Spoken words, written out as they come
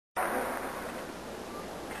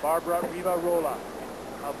Rivarola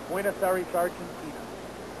of Buenos Aires, Argentina.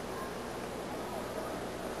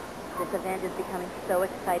 This event is becoming so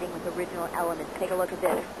exciting with original elements. Take a look at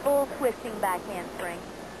this. Full twisting back handspring.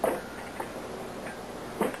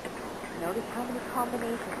 Notice how many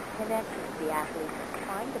combinations, connections the athletes are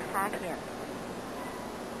trying to pack in.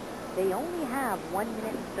 They only have 1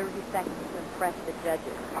 minute and 30 seconds to impress the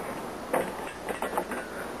judges.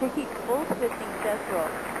 The full twisting chest roll.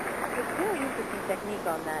 It's a very interesting technique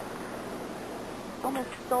on that. Almost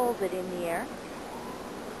stalls it in the air.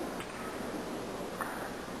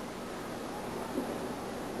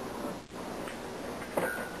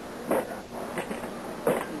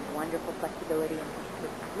 Wonderful flexibility in the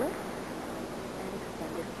split and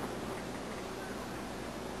extended.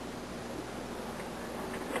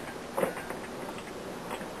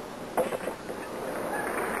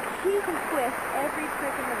 She can twist every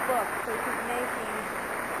trick in the book, so she's making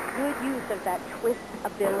good use of that twist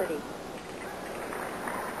ability.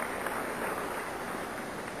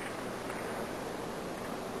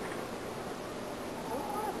 So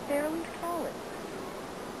far, fairly solid.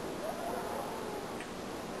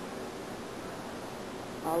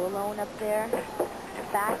 All alone up there.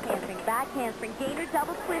 Back handspring, gainer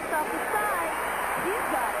double twist off the side. She's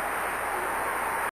got it.